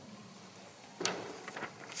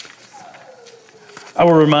I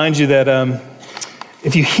will remind you that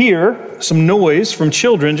if you hear some noise from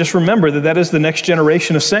children, just remember that that is the next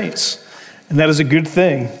generation of saints, and that is a good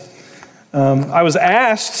thing. I was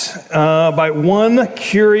asked by one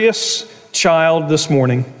curious child this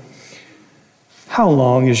morning, how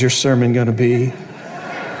long is your sermon going to be?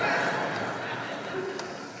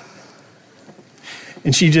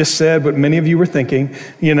 And she just said what many of you were thinking,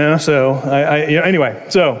 so anyway,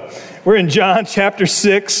 so we're in John chapter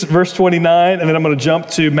 6, verse 29, and then I'm going to jump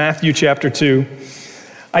to Matthew chapter 2.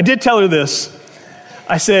 I did tell her this.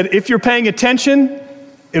 I said, if you're paying attention,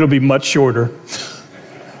 it'll be much shorter.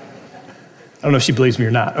 I don't know if she believes me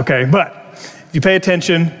or not, okay? But if you pay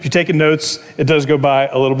attention, if you're taking notes, it does go by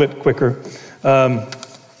a little bit quicker.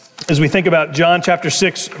 As we think about John chapter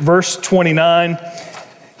 6, verse 29,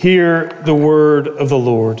 hear the word of the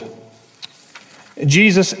Lord.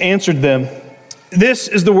 Jesus answered them, "This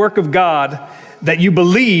is the work of God, that you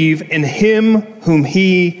believe in him whom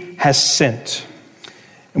he has sent."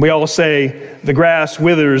 And we all say, the grass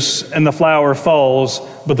withers and the flower falls,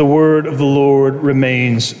 but the word of the Lord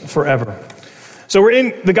remains forever. So we're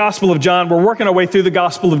in the Gospel of John. We're working our way through the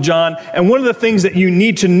Gospel of John. And one of the things that you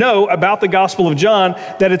need to know about the Gospel of John,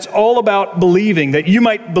 that it's all about believing, that you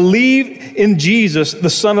might believe in Jesus, the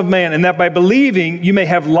Son of Man, and that by believing, you may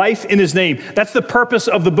have life in his name. That's the purpose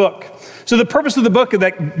of the book. So the purpose of the book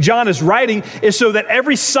that John is writing is so that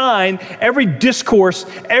every sign, every discourse,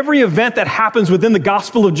 every event that happens within the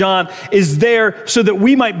Gospel of John is there so that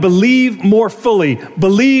we might believe more fully,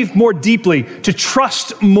 believe more deeply, to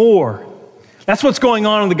trust more. That's what's going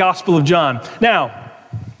on in the Gospel of John. Now,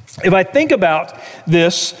 if I think about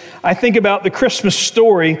this, I think about the Christmas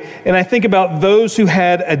story, and I think about those who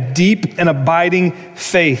had a deep and abiding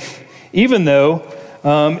faith, even though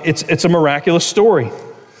it's a miraculous story.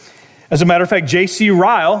 As a matter of fact, J.C.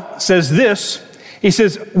 Ryle says this. He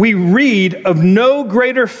says, "We read of no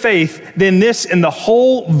greater faith than this in the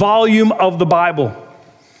whole volume of the Bible."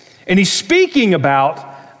 And he's speaking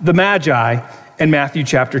about the Magi in Matthew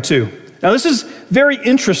chapter 2. Now, this is very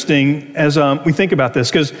interesting as we think about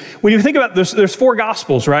this, because when you think about this, there's four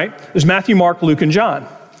Gospels, right? There's Matthew, Mark, Luke, and John.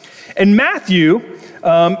 And Matthew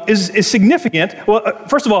is significant. Well,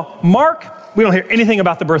 first of all, Mark, we don't hear anything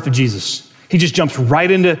about the birth of Jesus. He just jumps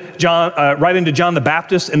right into John the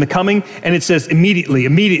Baptist and the coming, and it says immediately.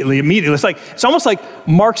 It's almost like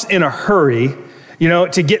Mark's in a hurry,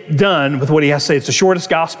 to get done with what he has to say. It's the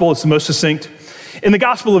shortest gospel. It's the most succinct. In the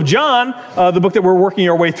Gospel of John, the book that we're working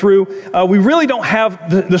our way through, we really don't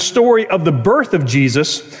have the story of the birth of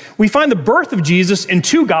Jesus. We find the birth of Jesus in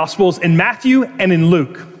two Gospels, in Matthew and in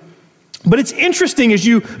Luke. But it's interesting as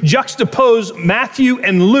you juxtapose Matthew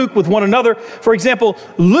and Luke with one another. For example,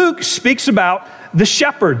 Luke speaks about the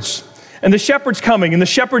shepherds and the shepherds coming and the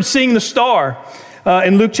shepherds seeing the star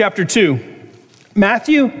in Luke chapter 2.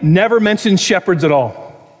 Matthew never mentions shepherds at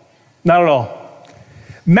all. Not at all.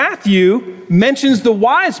 Matthew mentions the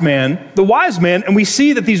wise men, and we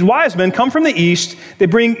see that these wise men come from the east. They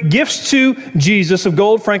bring gifts to Jesus of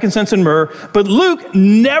gold, frankincense, and myrrh, but Luke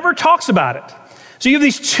never talks about it. So you have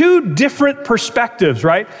these two different perspectives,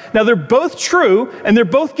 right? Now, they're both true, and they're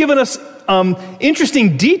both giving us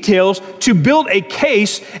interesting details to build a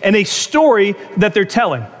case and a story that they're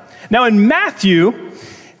telling. Now, in Matthew,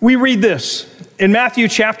 we read this. In Matthew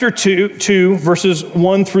chapter 2, verses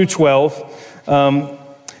 1 through 12,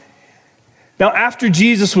 "Now after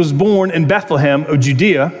Jesus was born in Bethlehem of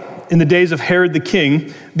Judea, in the days of Herod the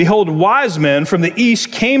king, behold, wise men from the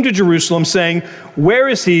east came to Jerusalem, saying, 'Where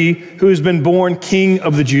is he who has been born King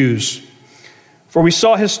of the Jews? For we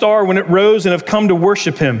saw his star when it rose and have come to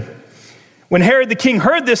worship him.' When Herod the king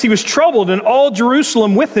heard this, he was troubled, and all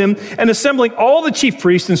Jerusalem with him, and assembling all the chief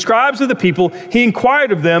priests and scribes of the people, he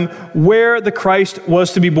inquired of them where the Christ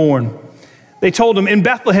was to be born. They told him, 'In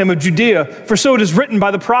Bethlehem of Judea, for so it is written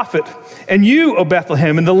by the prophet, and you, O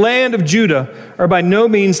Bethlehem, in the land of Judah, are by no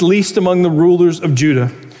means least among the rulers of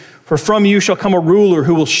Judah. For from you shall come a ruler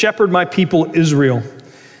who will shepherd my people Israel.'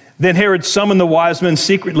 Then Herod summoned the wise men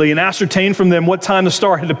secretly and ascertained from them what time the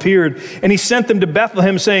star had appeared. And he sent them to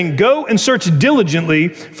Bethlehem, saying, 'Go and search diligently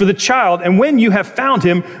for the child, and when you have found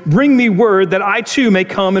him, bring me word that I too may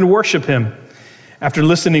come and worship him.' After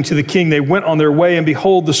listening to the king, they went on their way, and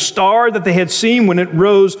behold, the star that they had seen when it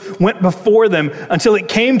rose went before them until it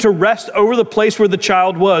came to rest over the place where the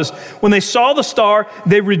child was. When they saw the star,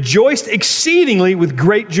 they rejoiced exceedingly with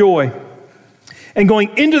great joy. And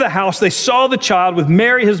going into the house, they saw the child with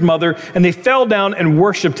Mary, his mother, and they fell down and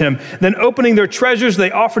worshiped him. Then opening their treasures,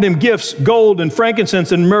 they offered him gifts, gold and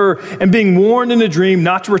frankincense and myrrh. And being warned in a dream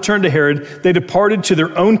not to return to Herod, they departed to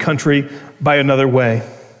their own country by another way."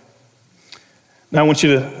 Now I want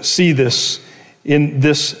you to see this in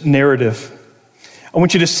this narrative. I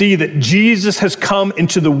want you to see that Jesus has come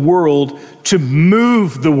into the world to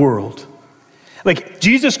move the world. Like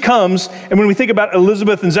Jesus comes, and when we think about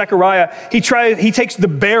Elizabeth and Zechariah, he takes the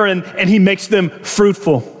barren and he makes them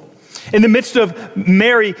fruitful. In the midst of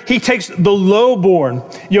Mary, he takes the lowborn.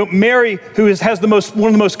 Mary, who has one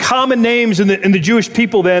of the most common names in the Jewish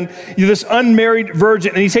people then, this unmarried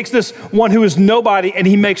virgin, and he takes this one who is nobody and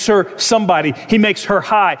he makes her somebody. He makes her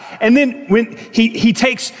high. And then when he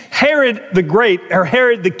takes Herod the Great, or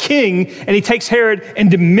Herod the King, and he takes Herod and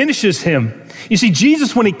diminishes him. You see,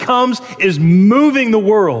 Jesus, when he comes, is moving the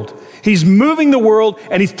world. He's moving the world,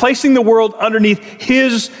 and he's placing the world underneath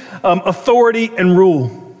his authority and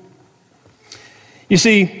rule. You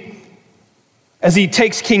see, as he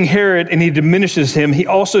takes King Herod and he diminishes him, he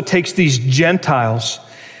also takes these Gentiles,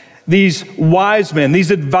 these wise men, these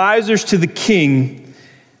advisors to the king,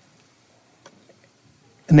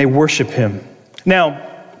 and they worship him. Now,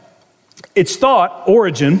 it's thought,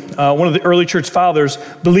 Origen, one of the early church fathers,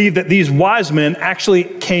 believed that these wise men actually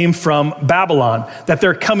came from Babylon, that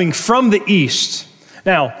they're coming from the east.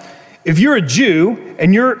 Now, if you're a Jew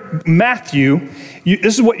and you're Matthew,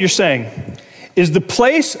 this is what you're saying. Is the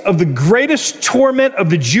place of the greatest torment of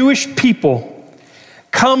the Jewish people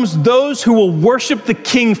comes those who will worship the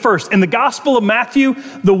king first. In the Gospel of Matthew,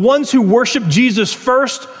 the ones who worship Jesus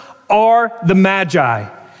first are the Magi.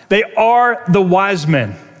 They are the wise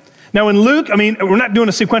men. Now in Luke, we're not doing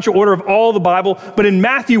a sequential order of all the Bible, but in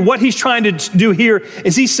Matthew, what he's trying to do here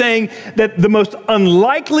is he's saying that the most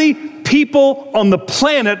unlikely people on the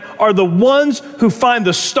planet are the ones who find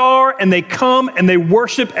the star and they come and they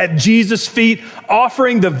worship at Jesus' feet,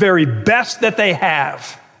 offering the very best that they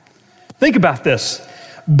have. Think about this.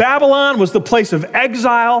 Babylon was the place of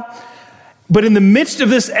exile. But in the midst of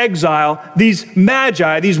this exile, these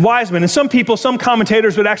magi, these wise men, and some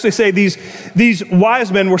commentators would actually say these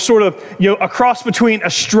wise men were sort of, a cross between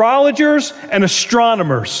astrologers and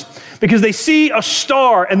astronomers, because they see a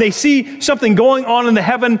star and they see something going on in the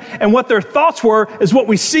heaven, and what their thoughts were is what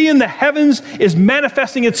we see in the heavens is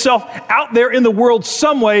manifesting itself out there in the world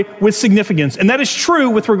some way with significance. And that is true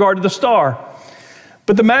with regard to the star.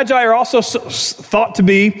 But the Magi are also thought to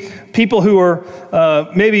be people who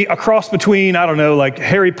are maybe a cross between, like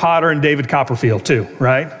Harry Potter and David Copperfield too,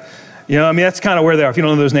 right? That's kind of where they are. If you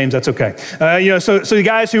don't know those names, that's okay. So the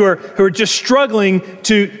guys who are just struggling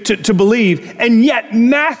to believe. And yet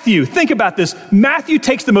Matthew, think about this. Matthew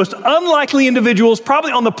takes the most unlikely individuals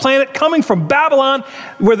probably on the planet coming from Babylon,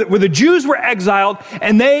 where the Jews were exiled,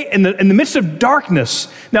 and they, in the midst of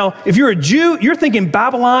darkness. Now, if you're a Jew, you're thinking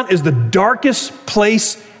Babylon is the darkest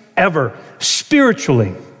place ever,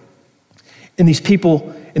 spiritually. And these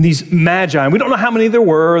people, and these magi, and we don't know how many there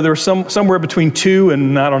were somewhere between 2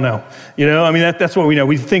 and I don't know. That's what we know.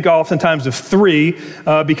 We think oftentimes of 3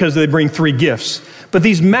 because they bring 3 gifts. But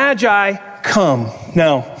these magi come.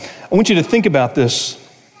 Now, I want you to think about this.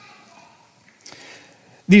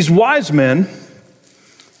 These wise men,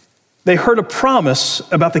 they heard a promise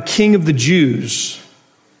about the King of the Jews.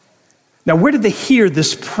 Now, where did they hear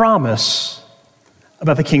this promise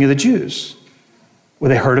about the King of the Jews? Well,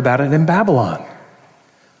 they heard about it in Babylon.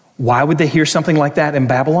 Why would they hear something like that in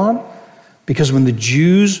Babylon? Because when the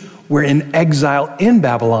Jews were in exile in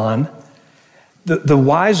Babylon, the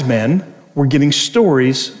wise men were getting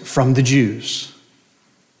stories from the Jews.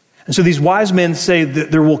 And so these wise men say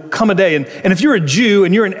that there will come a day, and if you're a Jew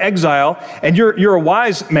and you're in exile and you're a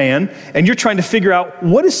wise man and you're trying to figure out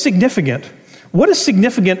what is significant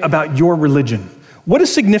about your religion? What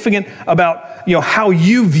is significant about how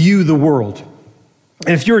you view the world?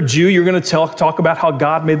 And if you're a Jew, you're going to talk about how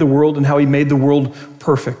God made the world and how he made the world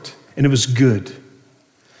perfect, and it was good.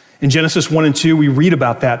 In Genesis 1 and 2, we read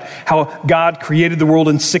about that, how God created the world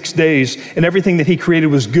in 6 days, and everything that he created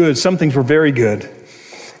was good. Some things were very good.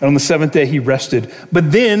 And on the 7th day, he rested.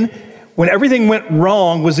 But then, when everything went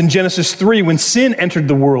wrong was in Genesis 3, when sin entered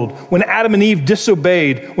the world, when Adam and Eve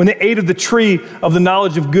disobeyed, when they ate of the tree of the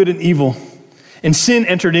knowledge of good and evil. And sin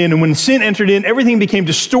entered in, and when sin entered in, everything became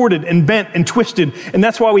distorted and bent and twisted. And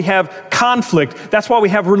that's why we have conflict. That's why we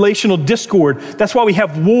have relational discord. That's why we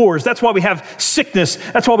have wars. That's why we have sickness.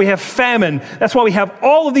 That's why we have famine. That's why we have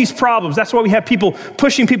all of these problems. That's why we have people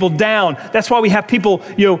pushing people down. That's why we have people,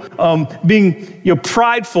 being,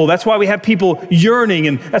 prideful. That's why we have people yearning,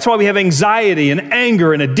 and that's why we have anxiety and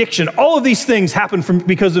anger and addiction. All of these things happen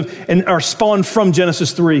because of and are spawned from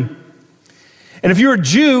Genesis 3. And if you're a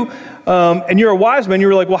Jew and you're a wise man,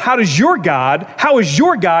 you're like, well, how is your God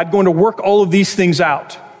going to work all of these things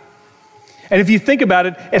out? And if you think about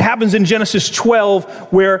it, it happens in Genesis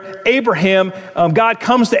 12 where Abraham, God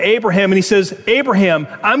comes to Abraham and he says, Abraham,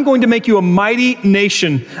 I'm going to make you a mighty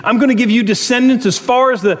nation. I'm going to give you descendants as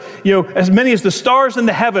far as as many as the stars in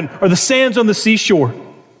the heaven or the sands on the seashore.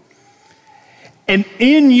 And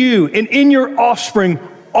in you and in your offspring,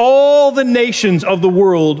 all the nations of the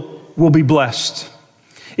world will be blessed.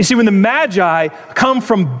 You see, when the Magi come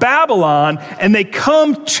from Babylon and they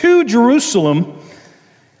come to Jerusalem,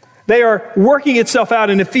 they are working itself out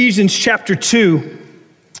in Ephesians chapter 2.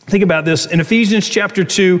 Think about this. In Ephesians chapter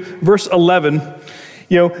 2, verse 11,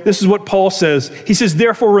 this is what Paul says. He says,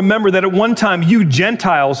 therefore remember that at one time you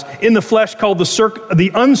Gentiles in the flesh called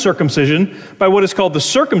the uncircumcision by what is called the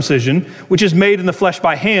circumcision, which is made in the flesh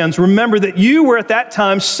by hands. Remember that you were at that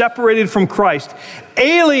time separated from Christ,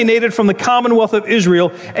 alienated from the commonwealth of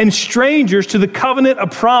Israel, and strangers to the covenant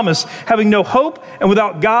of promise, having no hope and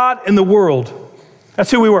without God in the world. That's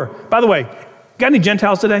who we were. By the way, got any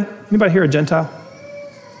Gentiles today? Anybody here a Gentile?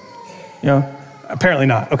 Apparently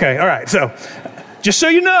not. Okay, all right. So just so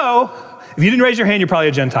you know, if you didn't raise your hand, you're probably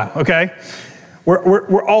a Gentile, okay?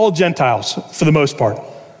 We're all Gentiles for the most part.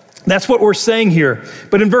 That's what we're saying here.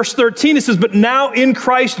 But in verse 13, it says, but now in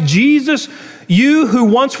Christ Jesus, you who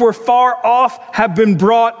once were far off have been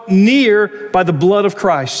brought near by the blood of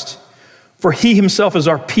Christ. For he himself is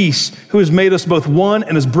our peace, who has made us both one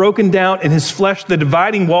and has broken down in his flesh the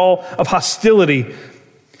dividing wall of hostility.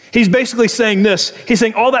 He's basically saying this. He's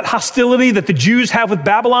saying all that hostility that the Jews have with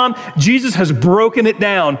Babylon, Jesus has broken it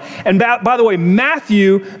down. And by the way,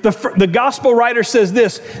 Matthew, the gospel writer, says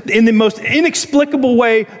this, in the most inexplicable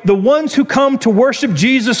way, the ones who come to worship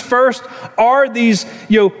Jesus first are these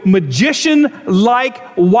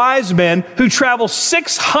magician-like wise men who travel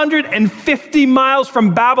 650 miles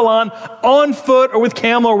from Babylon on foot or with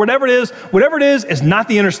camel or whatever it is not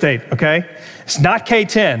the interstate, okay? It's not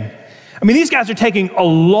K10. I mean, these guys are taking a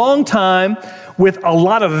long time with a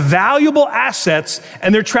lot of valuable assets,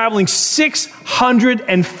 and they're traveling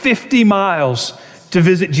 650 miles to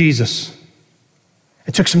visit Jesus.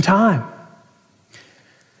 It took some time.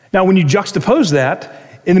 Now, when you juxtapose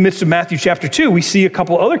that, in the midst of Matthew chapter 2, we see a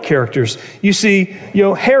couple other characters. You see,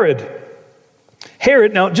 Herod.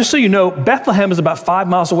 Herod, now, just so you know, Bethlehem is about 5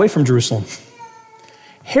 miles away from Jerusalem.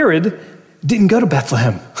 Herod didn't go to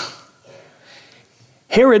Bethlehem.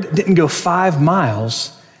 Herod didn't go 5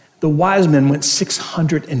 miles. The wise men went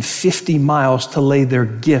 650 miles to lay their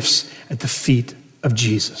gifts at the feet of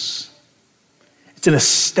Jesus. It's an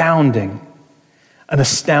astounding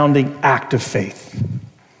act of faith.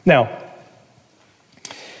 Now,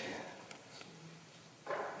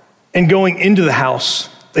 and going into the house,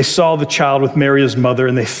 they saw the child with Mary, his mother,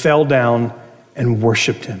 and they fell down and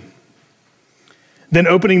worshiped him. Then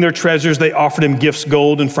opening their treasures, they offered him gifts,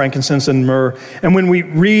 gold and frankincense and myrrh. And when we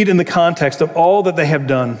read in the context of all that they have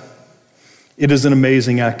done, it is an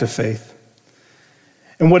amazing act of faith.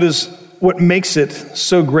 And what makes it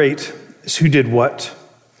so great is who did what?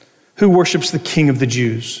 Who worships the King of the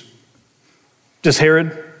Jews? Does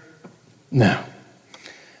Herod? No.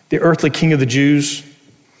 The earthly king of the Jews?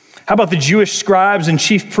 How about the Jewish scribes and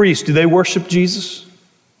chief priests? Do they worship Jesus?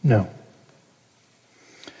 No.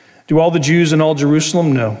 Do all the Jews in all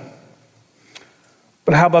Jerusalem? No.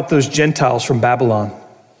 But how about those Gentiles from Babylon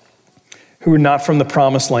who are not from the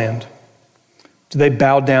promised land? Do they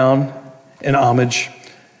bow down in homage?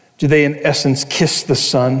 Do they, in essence, kiss the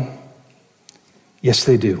Son? Yes,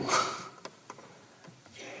 they do.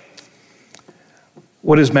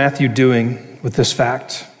 What is Matthew doing with this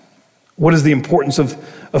fact? What is the importance of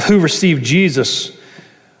who received Jesus?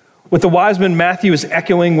 With the wise men, Matthew is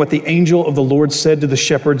echoing what the angel of the Lord said to the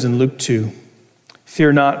shepherds in Luke 2.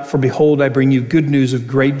 Fear not, for behold, I bring you good news of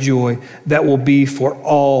great joy that will be for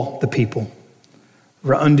all the people.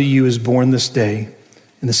 For unto you is born this day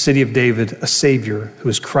in the city of David a Savior who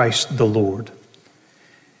is Christ the Lord.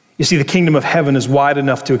 You see, the kingdom of heaven is wide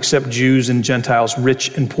enough to accept Jews and Gentiles,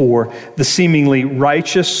 rich and poor, the seemingly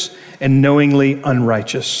righteous and knowingly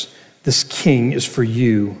unrighteous. This king is for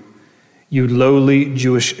you, you lowly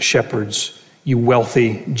Jewish shepherds, you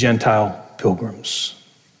wealthy Gentile pilgrims.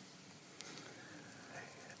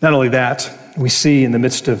 Not only that, we see in the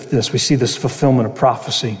midst of this, we see this fulfillment of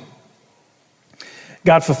prophecy.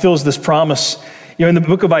 God fulfills this promise. In the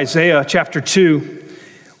book of Isaiah, chapter 2,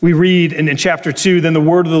 we read in chapter 2, then the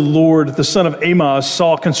word of the Lord, the son of Amoz,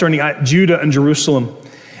 saw concerning Judah and Jerusalem.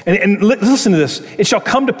 And listen to this. It shall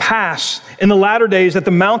come to pass in the latter days that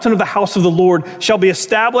the mountain of the house of the Lord shall be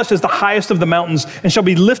established as the highest of the mountains and shall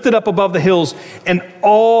be lifted up above the hills, and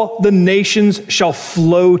all the nations shall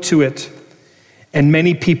flow to it. And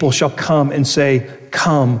many people shall come and say,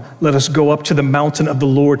 come, let us go up to the mountain of the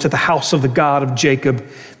Lord, to the house of the God of Jacob,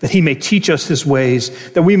 that he may teach us his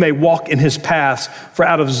ways, that we may walk in his paths. For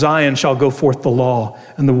out of Zion shall go forth the law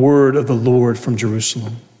and the word of the Lord from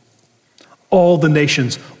Jerusalem. All the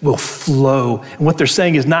nations will flow. And what they're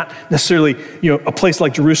saying is not necessarily, a place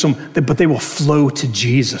like Jerusalem, but they will flow to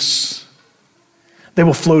Jesus. They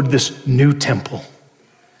will flow to this new temple,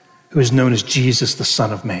 who is known as Jesus, the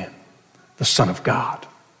Son of Man, the Son of God,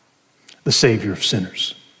 the Savior of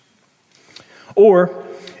sinners. Or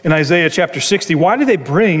in Isaiah chapter 60, why do they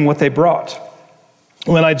bring what they brought?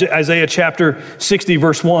 Well, in Isaiah chapter 60,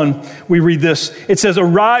 verse 1, we read this. It says,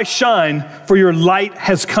 arise, shine, for your light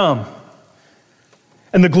has come.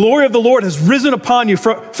 And the glory of the Lord has risen upon you.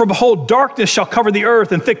 For behold, darkness shall cover the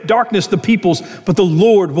earth, and thick darkness the peoples. But the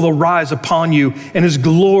Lord will arise upon you, and his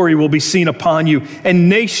glory will be seen upon you. And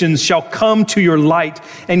nations shall come to your light,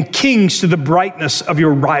 and kings to the brightness of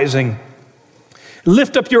your rising.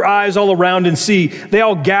 Lift up your eyes all around and see. They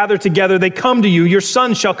all gather together. They come to you. Your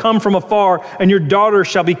son shall come from afar, and your daughter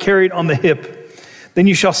shall be carried on the hip. Then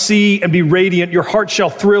you shall see and be radiant. Your heart shall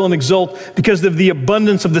thrill and exult, because of the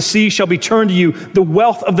abundance of the sea shall be turned to you. The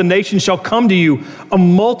wealth of the nations shall come to you. A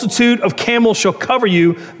multitude of camels shall cover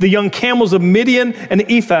you. The young camels of Midian and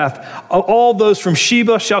Ephah, all those from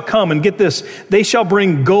Sheba shall come. And get this, they shall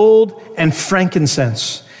bring gold and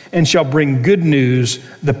frankincense, and shall bring good news,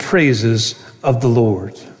 the praises of the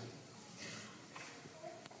Lord.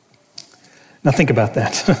 Now think about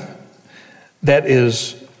that. That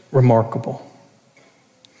is remarkable.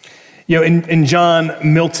 In John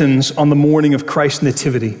Milton's On the Morning of Christ's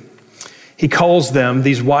Nativity, he calls them,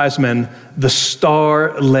 these wise men, the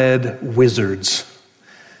star-led wizards.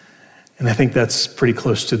 And I think that's pretty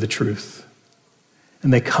close to the truth.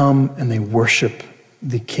 And they come and they worship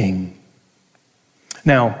the King.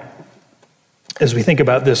 Now, as we think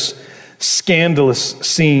about this scandalous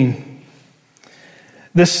scene,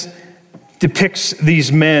 this depicts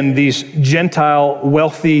these men, these Gentile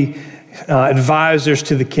wealthy advisors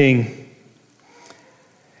to the king.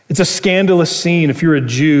 It's a scandalous scene if you're a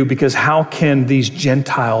Jew, because how can these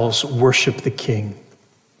Gentiles worship the king?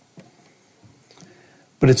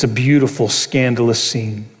 But it's a beautiful, scandalous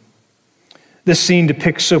scene. This scene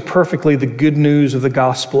depicts so perfectly the good news of the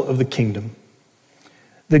gospel of the kingdom.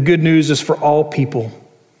 The good news is for all people,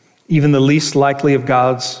 even the least likely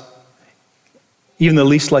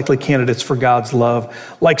candidates for God's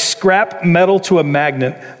love. Like scrap metal to a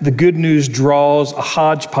magnet, the good news draws a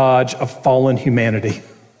hodgepodge of fallen humanity.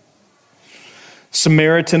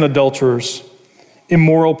 Samaritan adulterers,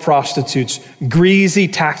 immoral prostitutes, greasy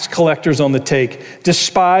tax collectors on the take,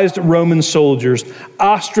 despised Roman soldiers,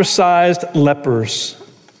 ostracized lepers,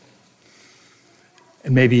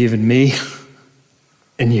 and maybe even me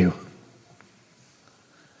and you.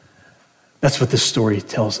 That's what this story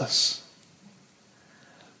tells us.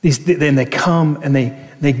 Then they come and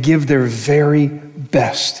they give their very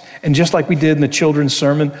best. And just like we did in the children's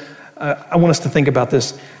sermon, I want us to think about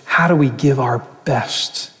this. How do we give our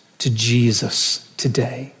best to Jesus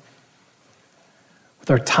today? With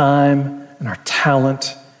our time and our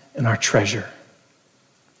talent and our treasure.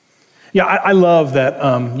 Yeah, I love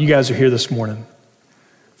that you guys are here this morning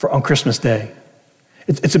on Christmas Day.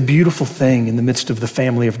 It's a beautiful thing in the midst of the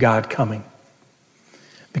family of God coming,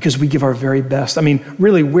 because we give our very best. I mean,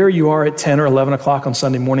 really, where you are at 10 or 11 o'clock on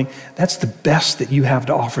Sunday morning, that's the best that you have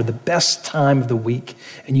to offer, the best time of the week.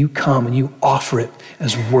 And you come and you offer it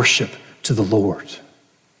as worship to the Lord.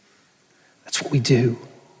 That's what we do.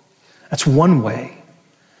 That's one way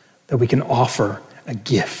that we can offer a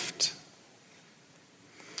gift.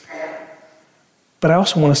 But I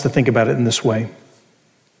also want us to think about it in this way.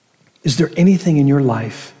 Is there anything in your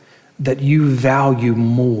life that you value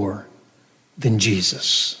more than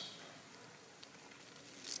Jesus?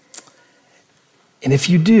 And if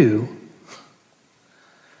you do,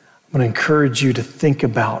 I'm going to encourage you to think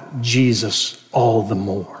about Jesus all the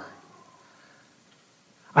more.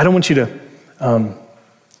 I don't want you to,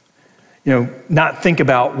 not think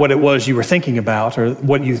about what it was you were thinking about or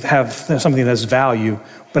what you have, something that has value,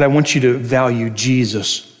 but I want you to value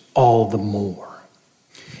Jesus all the more.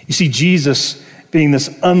 You see, Jesus being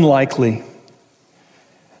this unlikely,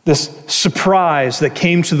 this surprise that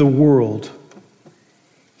came to the world,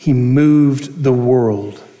 he moved the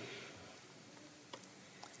world.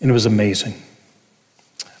 And it was amazing.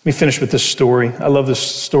 Let me finish with this story. I love this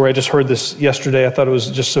story. I just heard this yesterday. I thought it was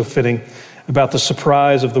just so fitting about the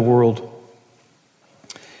surprise of the world.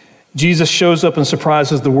 Jesus shows up and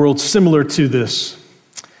surprises the world similar to this.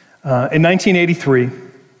 In 1983,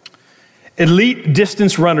 elite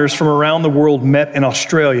distance runners from around the world met in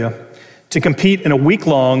Australia to compete in a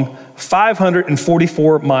week-long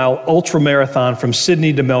 544-mile ultra-marathon from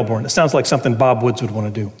Sydney to Melbourne. It sounds like something Bob Woods would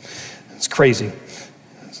want to do. It's crazy.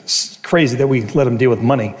 It's crazy that we let him deal with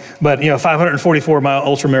money. But, 544-mile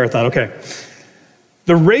ultra-marathon, okay.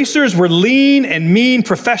 The racers were lean and mean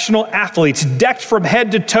professional athletes, decked from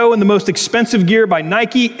head to toe in the most expensive gear by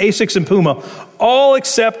Nike, Asics, and Puma, all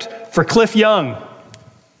except for Cliff Young.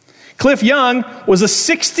 Cliff Young was a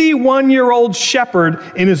 61-year-old shepherd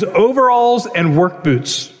in his overalls and work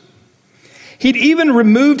boots. He'd even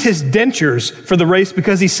removed his dentures for the race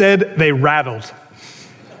because he said they rattled.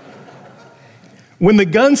 When the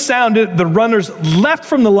gun sounded, the runners leapt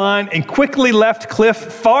from the line and quickly left Cliff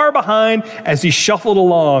far behind as he shuffled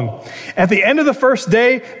along. At the end of the first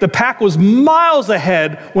day, the pack was miles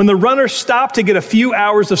ahead when the runners stopped to get a few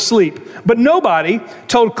hours of sleep. But nobody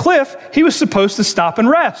told Cliff he was supposed to stop and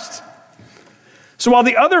rest. So while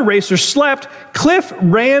the other racers slept, Cliff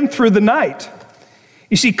ran through the night.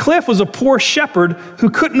 You see, Cliff was a poor shepherd who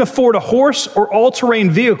couldn't afford a horse or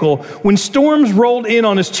all-terrain vehicle. When storms rolled in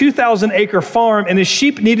on his 2,000-acre farm and his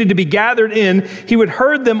sheep needed to be gathered in, he would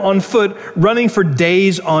herd them on foot, running for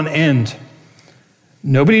days on end.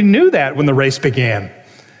 Nobody knew that when the race began.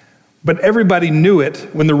 But everybody knew it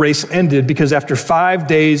when the race ended, because after 5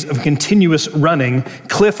 days of continuous running,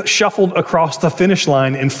 Cliff shuffled across the finish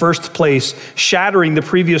line in first place, shattering the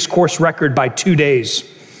previous course record by 2 days.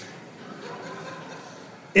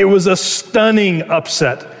 It was a stunning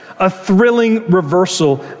upset, a thrilling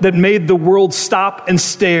reversal that made the world stop and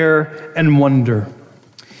stare and wonder.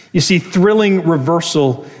 You see, thrilling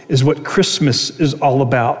reversal is what Christmas is all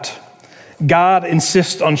about. God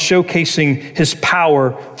insists on showcasing his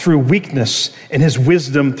power through weakness and his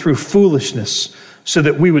wisdom through foolishness, so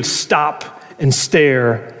that we would stop and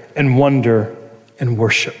stare and wonder and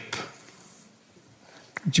worship.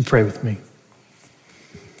 Would you pray with me?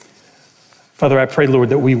 Father, I pray, Lord,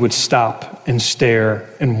 that we would stop and stare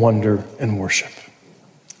and wonder and worship.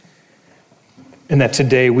 And that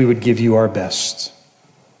today we would give you our best.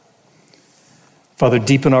 Father,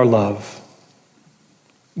 deepen our love,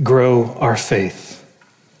 grow our faith.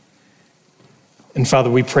 And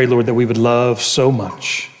Father, we pray, Lord, that we would love so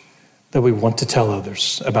much that we want to tell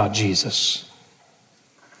others about Jesus.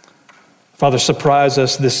 Father, surprise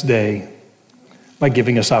us this day by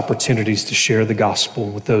giving us opportunities to share the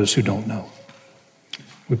gospel with those who don't know.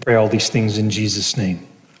 We pray all these things in Jesus' name.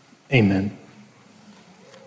 Amen.